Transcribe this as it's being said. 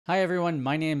Hi everyone,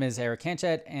 my name is Eric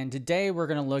Hanchet, and today we're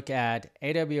going to look at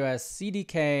AWS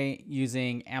CDK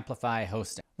using Amplify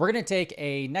hosting. We're going to take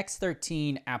a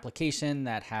Next.13 application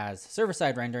that has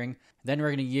server-side rendering. Then we're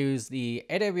going to use the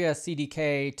AWS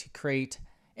CDK to create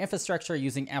infrastructure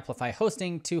using Amplify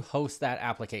hosting to host that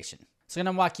application. So I'm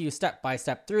going to walk you step by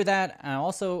step through that. I'm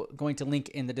also going to link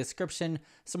in the description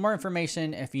some more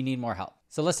information if you need more help.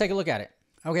 So let's take a look at it.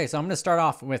 Okay, so I'm going to start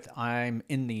off with I'm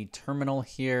in the terminal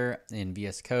here in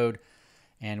VS Code,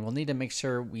 and we'll need to make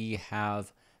sure we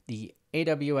have the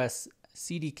AWS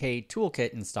CDK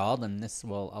Toolkit installed, and this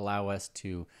will allow us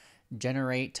to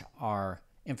generate our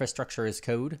infrastructure as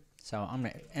code. So I'm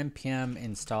going to npm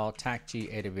install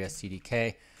tacg AWS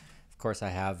CDK. Of course, I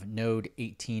have node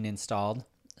 18 installed,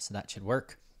 so that should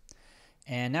work.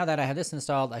 And now that I have this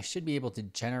installed, I should be able to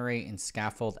generate and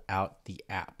scaffold out the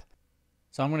app.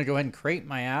 So I'm going to go ahead and create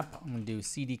my app. I'm going to do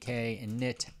CDK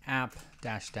init app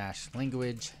 --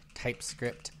 language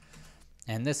TypeScript.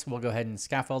 And this will go ahead and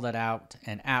scaffold it out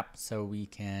an app so we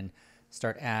can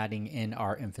start adding in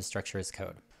our infrastructure as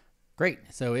code. Great,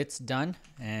 so it's done.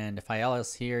 And if I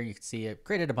ls here, you can see it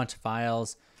created a bunch of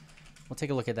files. We'll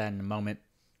take a look at that in a moment.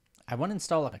 I want to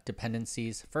install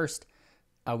dependencies. First,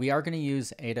 we are going to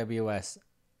use AWS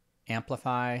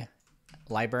Amplify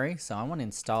library. So I want to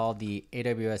install the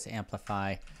AWS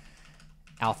Amplify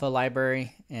alpha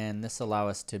library, and this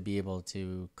allows us to be able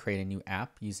to create a new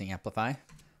app using Amplify.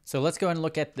 So let's go and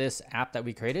look at this app that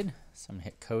we created. So I'm going to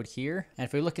hit code here. And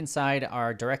if we look inside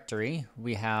our directory,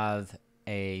 we have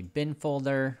a bin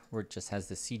folder where it just has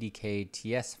the CDK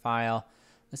TS file.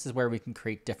 This is where we can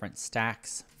create different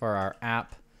stacks for our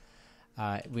app.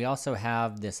 We also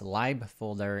have this lib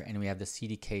folder, and we have the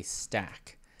CDK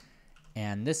stack.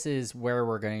 And this is where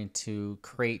we're going to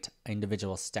create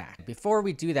individual stack. Before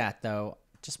we do that though,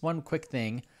 just one quick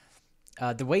thing.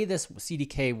 The way this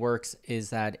CDK works is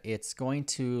that it's going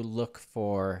to look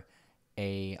for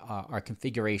our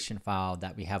configuration file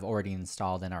that we have already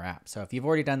installed in our app. So if you've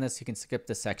already done this, you can skip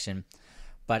this section.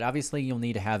 But obviously you'll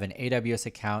need to have an AWS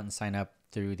account and sign up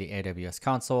through the AWS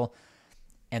console.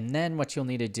 And then what you'll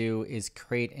need to do is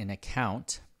create an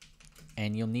account,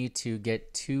 and you'll need to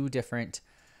get two different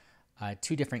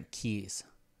keys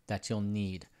that you'll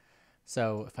need.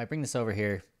 So if I bring this over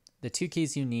here, the two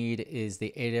keys you need is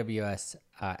the AWS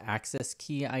Access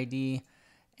Key ID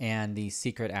and the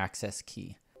secret access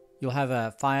key. You'll have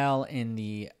a file in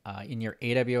your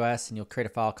AWS, and you'll create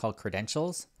a file called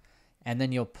credentials, and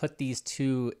then you'll put these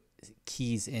two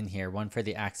keys in here, one for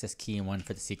the access key and one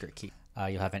for the secret key.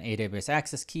 You'll have an AWS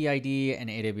Access Key ID and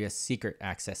AWS Secret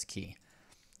Access Key.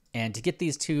 And to get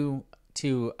these two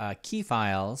key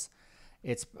files,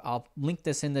 I'll link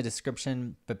this in the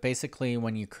description, but basically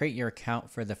when you create your account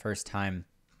for the first time,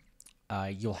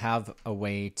 you'll have a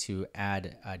way to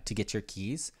to get your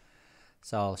keys.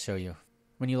 So I'll show you.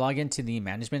 When you log into the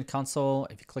management console,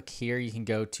 if you click here, you can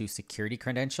go to security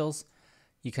credentials.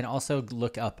 You can also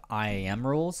look up IAM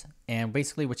rules, and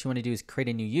basically what you want to do is create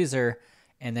a new user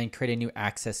and then create a new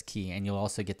access key, and you'll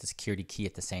also get the security key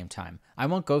at the same time. I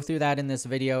won't go through that in this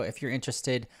video. If you're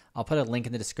interested, I'll put a link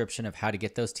in the description of how to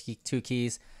get those two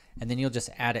keys, and then you'll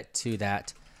just add it to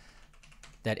that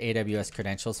AWS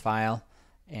credentials file,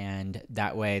 and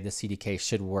that way the CDK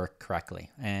should work correctly.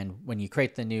 And when you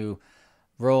create the new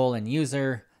role and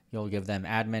user, you'll give them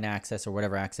admin access or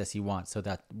whatever access you want, so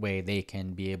that way they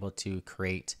can be able to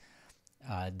create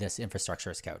this infrastructure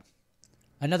as code.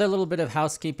 Another little bit of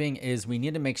housekeeping is we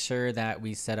need to make sure that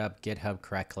we set up GitHub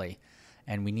correctly,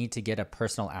 and we need to get a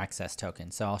personal access token.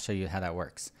 So I'll show you how that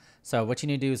works. So what you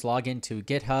need to do is log into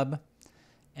GitHub,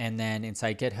 and then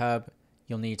inside GitHub,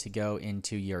 you'll need to go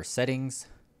into your settings.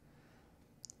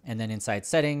 And then inside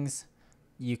settings,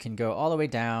 you can go all the way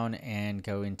down and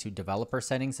go into developer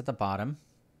settings at the bottom.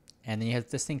 And then you have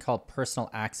this thing called personal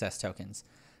access tokens.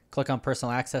 Click on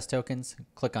personal access tokens,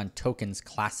 click on tokens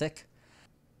classic.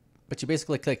 But you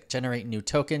basically click generate new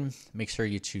token, make sure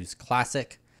you choose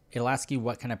classic. It'll ask you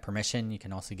what kind of permission. You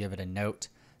can also give it a note,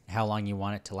 how long you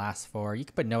want it to last for. You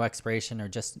can put no expiration or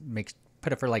just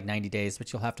put it for like 90 days,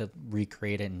 but you'll have to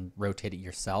recreate it and rotate it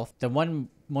yourself. The one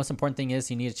most important thing is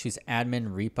you need to choose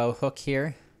admin repo hook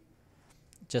here.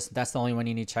 That's the only one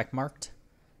you need check marked.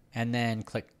 And then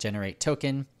click generate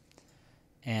token,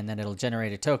 and then it'll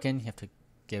generate a token. You have to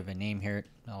give a name here.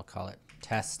 I'll call it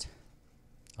test.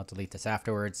 I'll delete this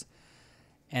afterwards.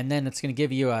 And then it's going to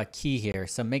give you a key here.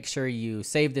 So make sure you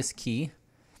save this key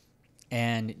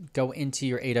and go into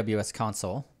your AWS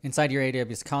console. Inside your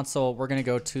AWS console, we're going to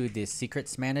go to the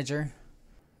secrets manager.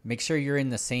 Make sure you're in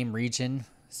the same region.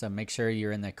 So make sure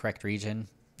you're in the correct region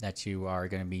that you are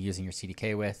going to be using your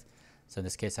CDK with. So in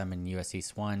this case, I'm in US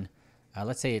East 1.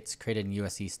 Let's say it's created in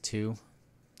US East 2.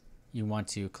 You want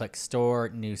to click Store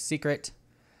New Secret.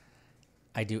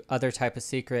 I do Other Type of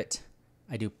Secret.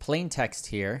 I do plain text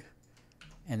here,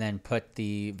 and then put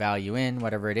the value in,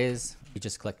 whatever it is. You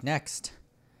just click Next.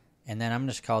 And then I'm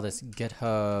just call this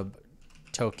GitHub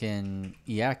Token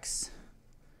EX.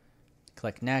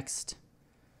 Click Next.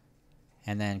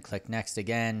 And then click Next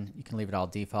again. You can leave it all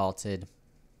defaulted.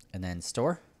 And then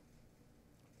Store.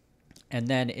 And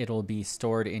then it'll be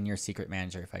stored in your secret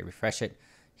manager. If I refresh it,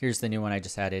 here's the new one I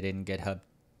just added in GitHub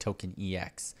Token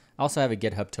EX. I also have a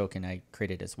GitHub token I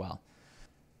created as well.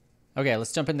 Okay,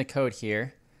 let's jump in the code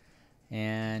here.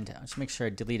 And I'll just make sure I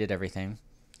deleted everything.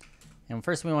 And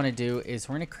first we want to do is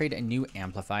we're going to create a new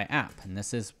Amplify app. And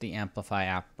this is the Amplify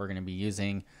app we're going to be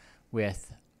using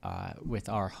with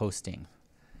our hosting.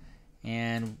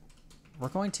 And we're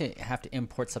going to have to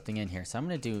import something in here. So I'm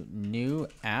going to do new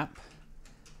app.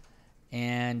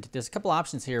 And there's a couple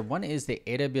options here. One is the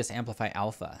AWS Amplify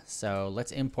Alpha. So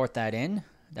let's import that in.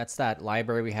 That's that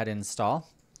library we had to install.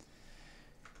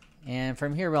 And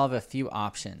from here, we'll have a few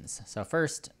options. So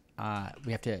first,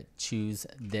 we have to choose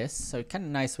this. So kind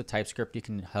of nice with TypeScript. You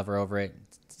can hover over it.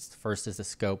 First is the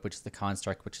scope, which is the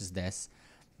construct, which is this.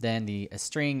 Then a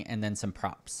string, and then some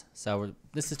props. So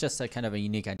this is just a kind of a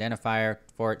unique identifier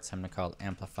for it. So I'm going to call it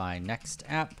Amplify Next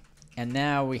App. And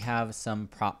now we have some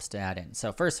props to add in.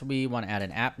 So first we want to add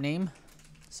an app name.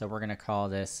 So we're going to call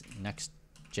this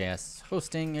Next.js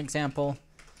hosting example.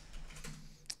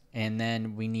 And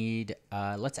then we need,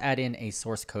 let's add in a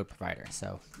source code provider.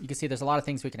 So you can see there's a lot of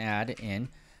things we can add in.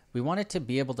 We want it to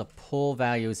be able to pull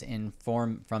values in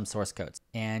from source codes.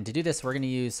 And to do this, we're going to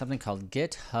use something called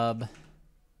GitHub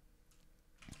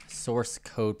source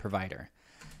code provider.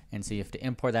 And so you have to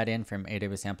import that in from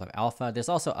AWS Amplify Alpha. There's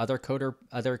also other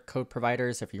code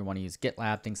providers if you want to use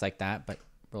GitLab, things like that, but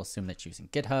we'll assume that you're using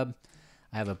GitHub.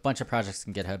 I have a bunch of projects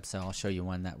in GitHub, so I'll show you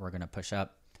one that we're going to push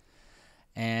up.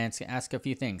 And it's going to ask a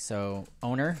few things. So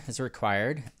owner is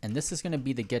required, and this is going to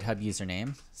be the GitHub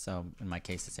username. So in my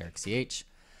case, it's EricCH.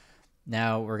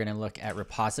 Now we're going to look at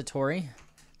repository.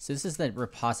 So this is the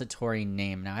repository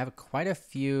name. Now I have quite a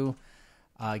few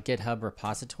GitHub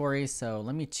repositories, so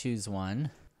let me choose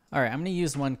one. All right, I'm going to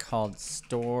use one called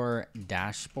Store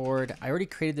Dashboard. I already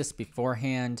created this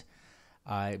beforehand.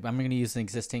 I'm going to use an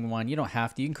existing one. You don't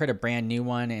have to. You can create a brand new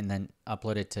one and then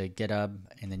upload it to GitHub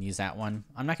and then use that one.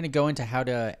 I'm not going to go into how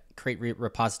to create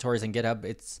repositories in GitHub.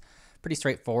 It's pretty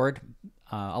straightforward.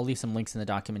 I'll leave some links in the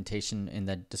documentation in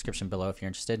the description below if you're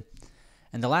interested.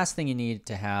 And the last thing you need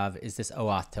to have is this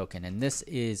OAuth token, and this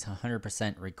is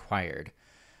 100% required.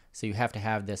 So you have to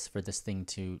have this for this thing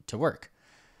to work.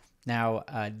 Now,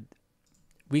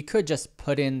 we could just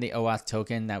put in the OAuth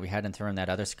token that we had in that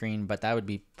other screen, but that would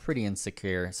be pretty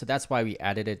insecure. So that's why we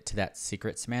added it to that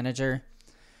secrets manager.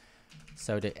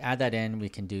 So to add that in, we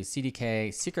can do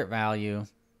CDK secret value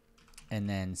and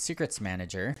then secrets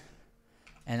manager.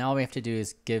 And all we have to do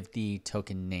is give the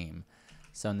token name.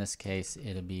 So in this case,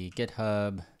 it'll be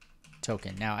GitHub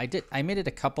token. Now I made it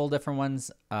a couple different ones.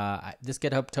 This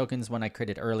GitHub token's one I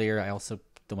created earlier. I also,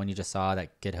 the one you just saw,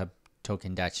 that GitHub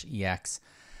token-ex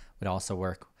would also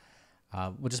work.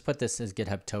 We'll just put this as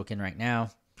GitHub token right now.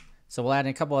 So we'll add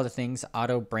in a couple other things.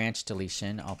 Auto branch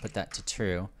deletion, I'll put that to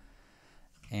true.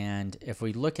 And if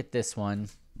we look at this one,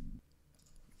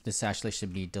 this actually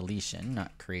should be deletion,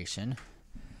 not creation.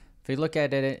 If we look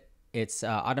at it, it's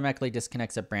automatically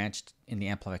disconnects a branch in the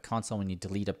Amplify console when you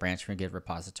delete a branch from a Git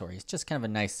repository. It's just kind of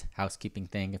a nice housekeeping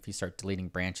thing if you start deleting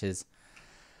branches.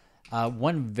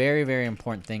 One very, very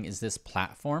important thing is this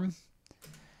platform.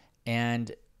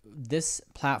 And this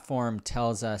platform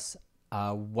tells us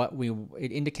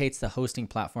it indicates the hosting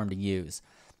platform to use.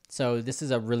 So this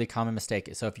is a really common mistake.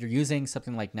 So if you're using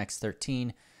something like Next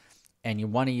 13 and you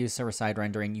want to use server-side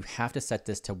rendering, you have to set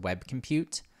this to web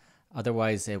compute.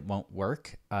 Otherwise, it won't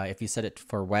work. If you set it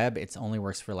for web, it only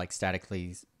works for like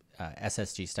statically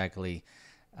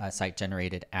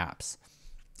site-generated apps.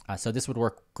 So this would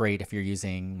work great if you're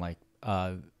using like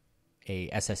a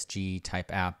SSG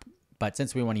type app. But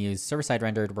since we want to use server-side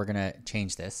rendered, we're going to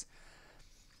change this.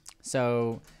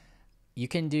 So you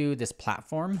can do this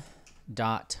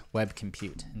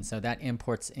platform.webcompute. And so that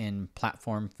imports in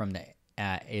platform from the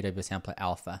AWS Amplify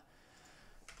Alpha.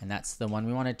 And that's the one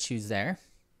we want to choose there.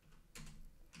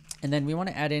 And then we want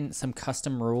to add in some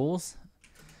custom rules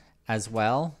as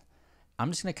well. I'm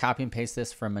just going to copy and paste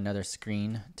this from another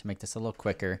screen to make this a little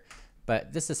quicker.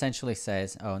 But this essentially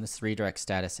says, oh, and this redirect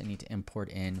status I need to import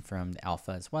in from the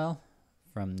alpha as well,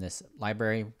 from this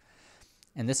library.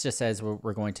 And this just says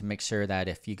we're going to make sure that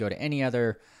if you go to any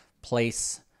other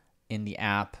place in the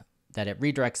app, that it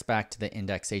redirects back to the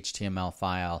index.html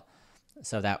file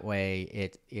so that way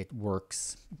it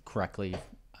works correctly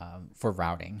for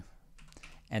routing.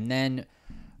 And then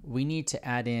we need to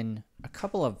add in a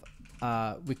couple of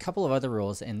other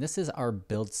rules, and this is our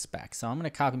build spec. So I'm going to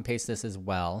copy and paste this as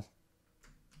well,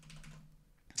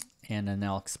 and then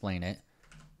I'll explain it.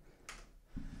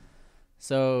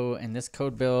 So in this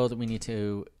code build, we need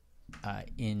to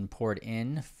import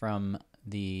in from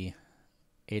the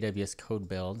AWS code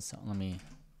build. So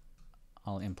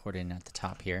I'll import in at the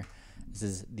top here. This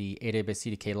is the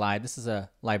AWS CDK Live. This is a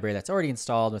library that's already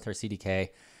installed with our CDK,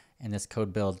 and this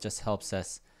code build just helps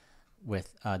us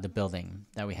with the building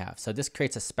that we have. So this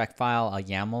creates a spec file, a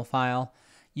YAML file.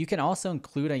 You can also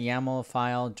include a YAML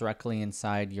file directly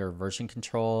inside your version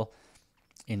control,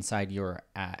 inside your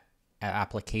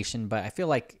application, but I feel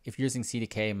like if you're using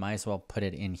CDK, might as well put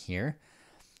it in here.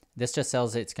 This just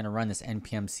tells it it's going to run this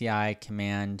npm CI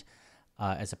command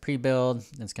as a pre-build.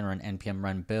 Then it's going to run npm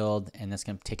run build, and that's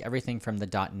going to take everything from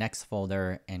the .next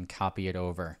folder and copy it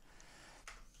over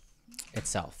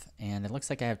itself. And it looks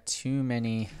like I have too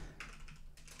many.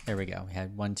 There we go. We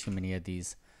had one too many of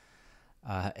these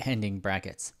ending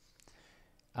brackets.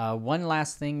 One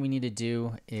last thing we need to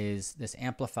do is this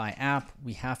amplify app.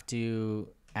 We have to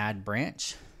add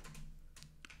branch,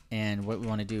 and what we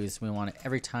want to do is we want to,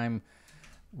 every time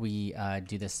we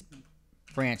do this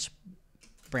branch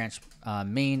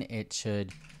main, it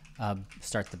should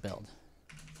start the build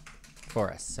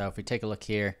for us. So if we take a look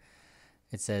here,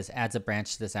 it says adds a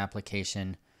branch to this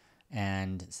application,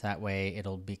 and so that way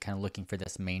it'll be kind of looking for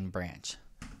this main branch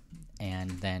and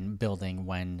then building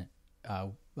when a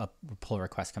pull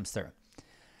request comes through.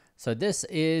 So this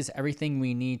is everything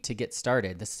we need to get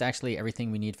started. This is actually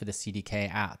everything we need for the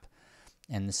CDK app.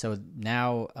 And so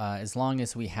now, as long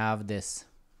as we have this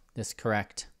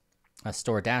correct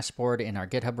store dashboard in our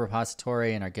GitHub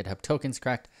repository and our GitHub tokens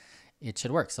correct, it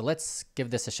should work. So let's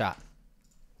give this a shot.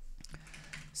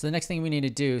 So the next thing we need to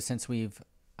do, since we've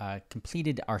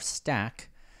completed our stack,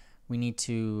 we need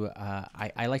to,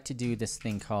 I like to do this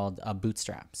thing called a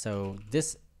Bootstrap. So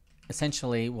this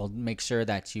essentially will make sure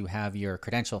that you have your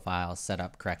credential files set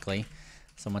up correctly.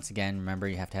 So once again, remember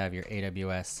you have to have your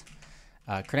AWS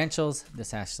credentials.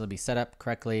 This has to be set up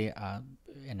correctly,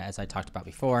 and as I talked about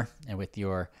before, and with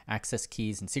your access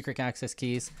keys and secret access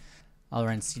keys. I'll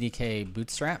run CDK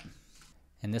Bootstrap,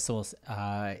 and this will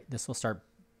start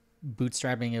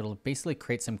bootstrapping. It'll basically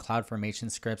create some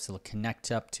CloudFormation scripts. It'll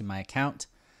connect up to my account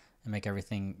and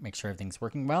make sure everything's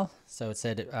working well. So it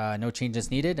said no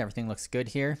changes needed. Everything looks good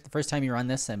here. The first time you run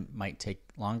this, it might take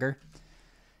longer.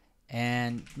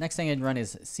 And next thing I'd run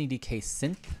is CDK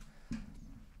Synth.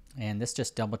 And this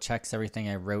just double checks everything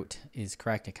I wrote is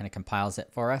correct. It kind of compiles it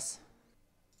for us.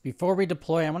 Before we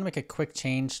deploy, I want to make a quick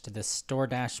change to the store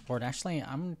dashboard. Actually,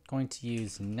 I'm going to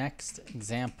use Next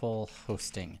example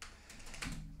hosting.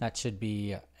 That should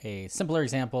be a simpler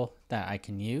example that I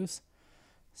can use.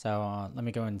 So let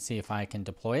me go and see if I can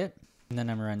deploy it. And then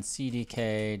I'm going to run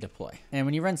CDK deploy. And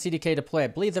when you run CDK deploy, I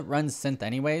believe it runs synth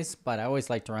anyways, but I always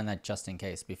like to run that just in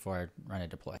case before I run a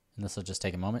deploy. And this will just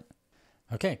take a moment.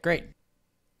 Okay, great.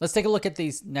 Let's take a look at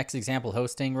these Next example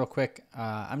hosting real quick.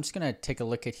 I'm just going to take a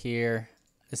look at here.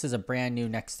 This is a brand new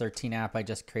Next 13 app I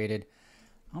just created.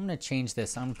 I'm going to change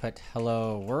this. I'm going to put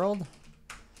hello world.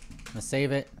 I'm going to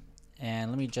save it.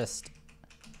 And let me just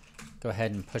go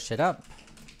ahead and push it up.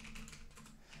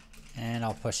 And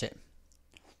I'll push it.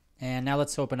 And now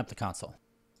let's open up the console.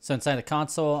 So inside the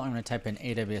console, I'm going to type in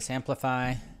AWS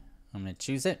Amplify. I'm going to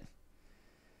choose it.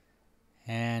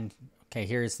 And okay,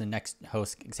 here's the next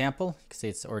host example. You can see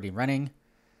it's already running.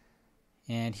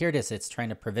 And here it is. It's trying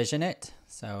to provision it.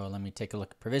 So let me take a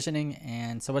look at provisioning.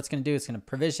 And so what it's going to do is going to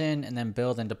provision and then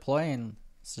build and deploy. And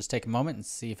let's just take a moment and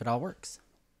see if it all works.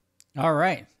 All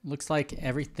right. Looks like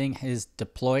everything is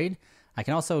deployed. I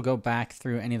can also go back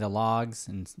through any of the logs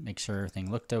and make sure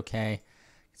everything looked okay.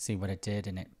 See what it did,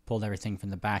 and it pulled everything from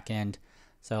the back end.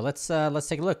 So let's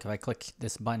take a look. If I click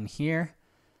this button here,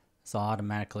 this will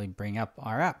automatically bring up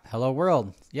our app. Hello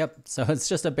world. Yep. So it's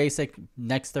just a basic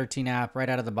Next 13 app right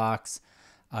out of the box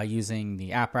using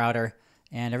the app router,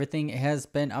 and everything has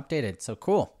been updated. So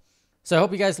cool. So I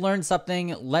hope you guys learned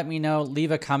something. Let me know.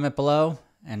 Leave a comment below.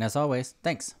 And as always,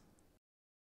 thanks.